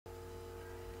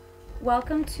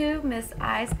Welcome to Miss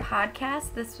I's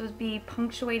podcast. This would be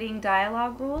punctuating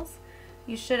dialogue rules.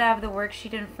 You should have the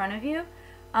worksheet in front of you.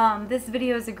 This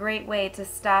video is a great way to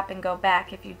stop and go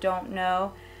back if you don't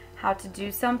know how to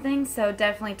do something, so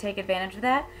definitely take advantage of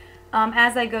that.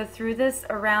 As I go through this,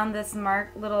 around this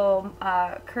little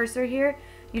cursor here,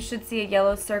 you should see a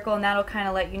yellow circle, and that'll kind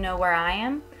of let you know where I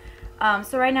am.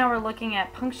 So right now we're looking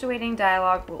at punctuating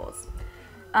dialogue rules.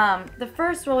 The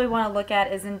first rule we want to look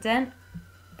at is indent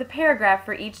the paragraph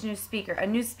for each new speaker. A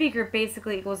new speaker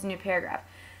basically equals a new paragraph.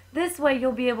 This way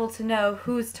you'll be able to know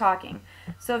who's talking.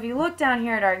 So if you look down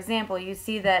here at our example, you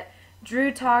see that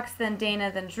Drew talks, then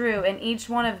Dana, then Drew, and each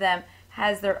one of them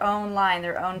has their own line,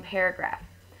 their own paragraph.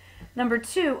 Number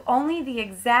two, only the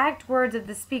exact words of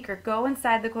the speaker go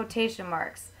inside the quotation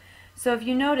marks. So if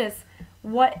you notice,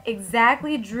 what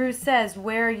exactly Drew says,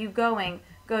 "Where are you going?"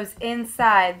 goes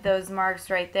inside those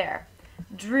marks right there.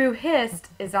 Drew hissed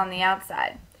is on the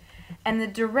outside. And the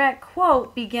direct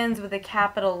quote begins with a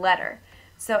capital letter.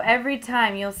 So every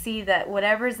time you'll see that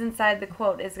whatever's inside the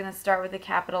quote is going to start with a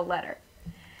capital letter.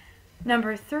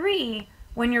 Number three,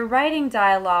 when you're writing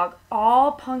dialogue,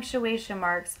 all punctuation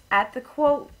marks at the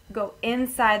quote go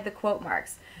inside the quote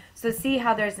marks. So see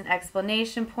how there's an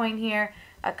exclamation point here,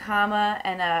 a comma,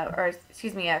 and a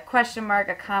question mark,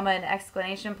 a comma, and an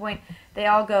exclamation point. They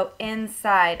all go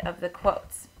inside of the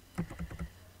quotes.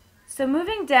 So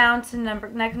moving down to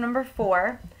number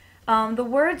four, the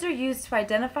words are used to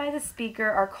identify the speaker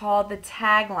are called the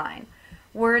tagline.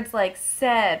 Words like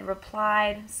said,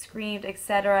 replied, screamed,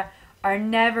 etc. are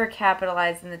never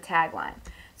capitalized in the tagline.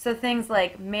 So things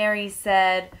like Mary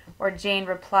said or Jane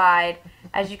replied,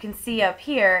 as you can see up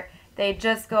here, they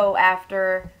just go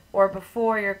after or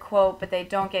before your quote, but they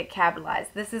don't get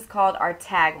capitalized. This is called our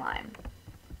tagline.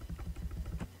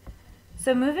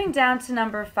 So moving down to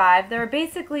number five, there are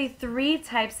basically three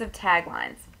types of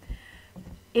taglines.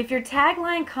 If your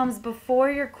tagline comes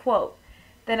before your quote,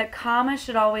 then a comma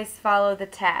should always follow the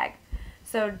tag.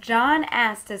 So John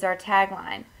asked is our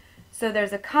tagline. So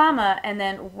there's a comma and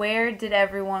then where did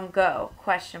everyone go?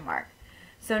 Question mark.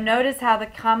 So notice how the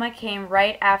comma came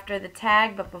right after the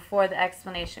tag but before the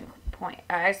exclamation point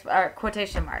or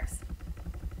quotation marks.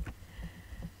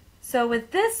 So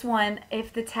with this one,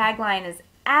 if the tagline is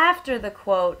after the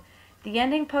quote, the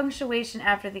ending punctuation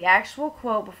after the actual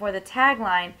quote before the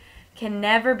tagline can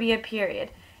never be a period.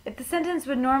 If the sentence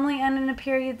would normally end in a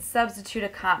period, substitute a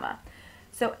comma.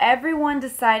 So everyone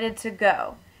decided to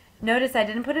go. Notice I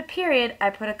didn't put a period, I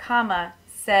put a comma,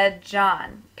 said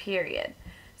John, period.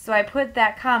 So I put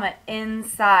that comma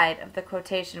inside of the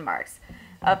quotation marks.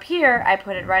 Up here, I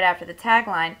put it right after the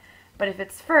tagline, but if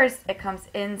it's first, it comes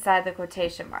inside the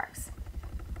quotation marks.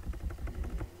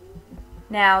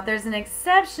 Now, there's an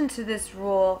exception to this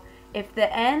rule. If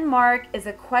the end mark is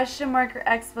a question mark or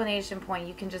exclamation point,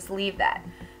 you can just leave that.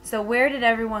 So where did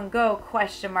everyone go?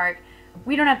 Question mark.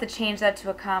 We don't have to change that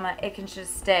to a comma. It can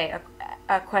just stay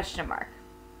a question mark.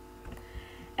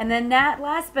 And then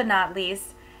last but not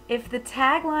least, if the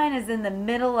tagline is in the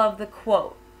middle of the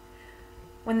quote,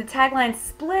 when the tagline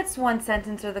splits one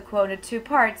sentence or the quote into two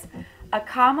parts, a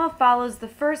comma follows the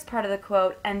first part of the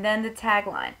quote and then the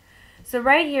tagline. So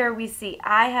right here we see,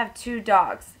 I have two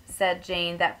dogs, said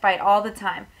Jane, that fight all the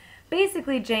time.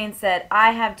 Basically, Jane said,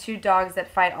 I have two dogs that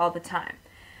fight all the time.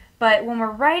 But when we're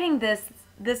writing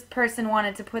this person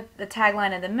wanted to put the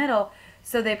tagline in the middle,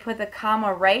 so they put the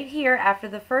comma right here after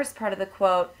the first part of the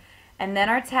quote, and then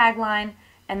our tagline,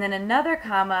 and then another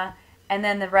comma, and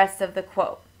then the rest of the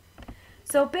quote.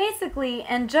 So basically,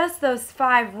 in just those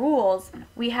 5 rules,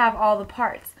 we have all the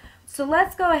parts. So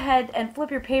let's go ahead and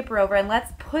flip your paper over and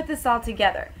let's put this all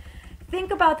together.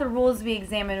 Think about the rules we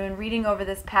examined when reading over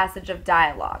this passage of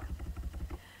dialogue.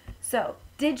 So,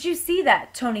 did you see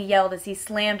that? Tony yelled as he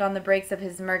slammed on the brakes of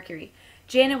his Mercury.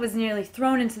 Janet was nearly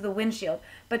thrown into the windshield,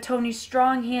 but Tony's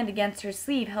strong hand against her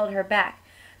sleeve held her back.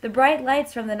 The bright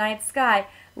lights from the night sky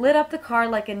lit up the car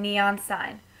like a neon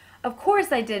sign. Of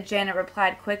course I did, Janet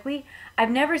replied quickly. I've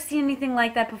never seen anything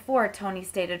like that before, Tony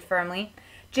stated firmly.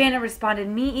 Janet responded,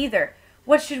 me either.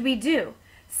 What should we do?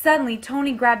 Suddenly,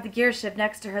 Tony grabbed the gear shift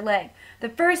next to her leg. The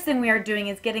first thing we are doing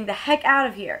is getting the heck out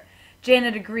of here.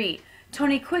 Janet agreed.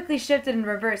 Tony quickly shifted in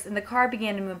reverse and the car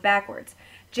began to move backwards.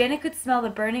 Janet could smell the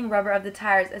burning rubber of the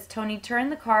tires as Tony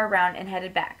turned the car around and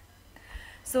headed back.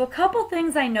 So a couple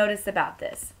things I noticed about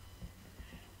this.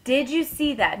 Did you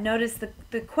see that? Notice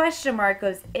the question mark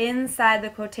goes inside the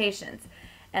quotations.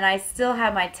 And I still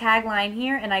have my tagline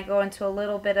here, and I go into a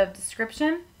little bit of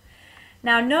description.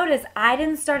 Now notice I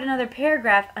didn't start another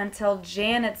paragraph until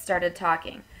Janet started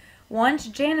talking. Once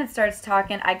Janet starts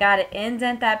talking, I got to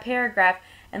indent that paragraph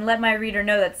and let my reader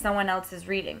know that someone else is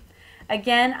reading.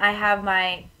 Again, I have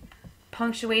my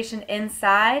punctuation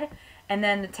inside and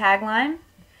then the tagline.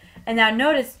 And now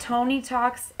notice Tony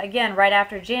talks again right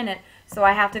after Janet, so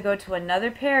I have to go to another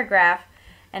paragraph.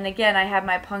 And again, I have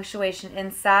my punctuation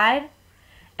inside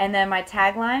and then my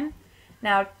tagline.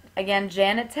 Now, again,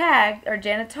 Janet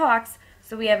talks,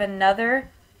 so we have another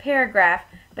paragraph,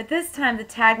 but this time the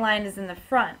tagline is in the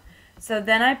front. So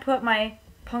then I put my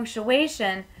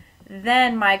punctuation,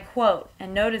 then my quote.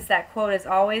 And notice that quote is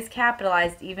always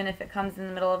capitalized even if it comes in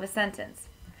the middle of a sentence.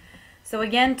 So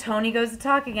again, Tony goes to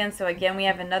talk again, so again we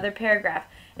have another paragraph.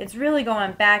 It's really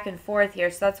going back and forth here,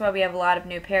 so that's why we have a lot of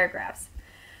new paragraphs.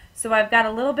 So I've got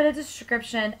a little bit of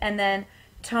description, and then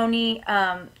Tony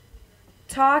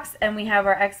talks, and we have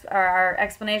our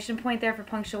explanation point there for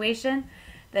punctuation.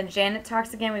 Then Janet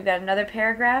talks again, we've got another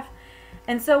paragraph.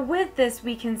 And so with this,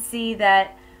 we can see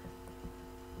that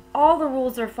all the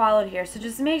rules are followed here. So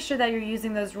just make sure that you're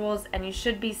using those rules, and you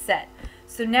should be set.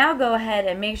 So now go ahead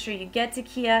and make sure you get to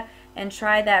Kia and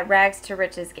try that Rags to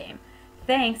Riches game.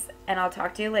 Thanks, and I'll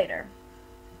talk to you later.